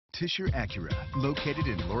Fisher Acura, located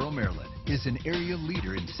in Laurel, Maryland, is an area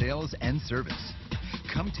leader in sales and service.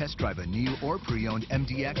 Come test drive a new or pre-owned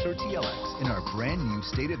MDX or TLX in our brand new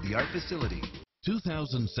state-of-the-art facility.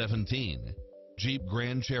 2017 Jeep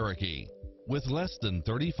Grand Cherokee. With less than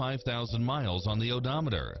 35,000 miles on the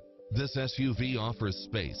odometer, this SUV offers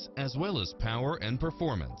space as well as power and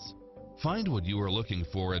performance. Find what you are looking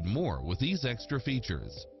for and more with these extra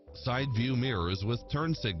features: side view mirrors with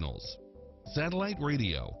turn signals, satellite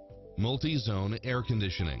radio, multi-zone air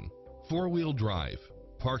conditioning, four-wheel drive,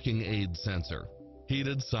 parking aid sensor,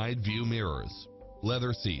 heated side view mirrors,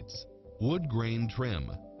 leather seats, wood grain trim,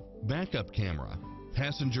 backup camera,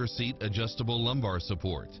 passenger seat adjustable lumbar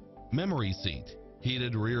support, memory seat,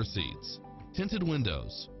 heated rear seats, tinted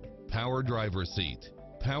windows, power driver seat,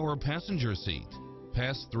 power passenger seat,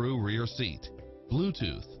 pass-through rear seat,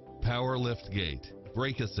 Bluetooth, power lift gate,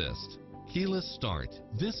 brake assist, keyless start.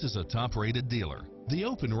 This is a top-rated dealer. The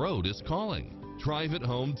open road is calling. Drive it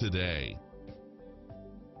home today.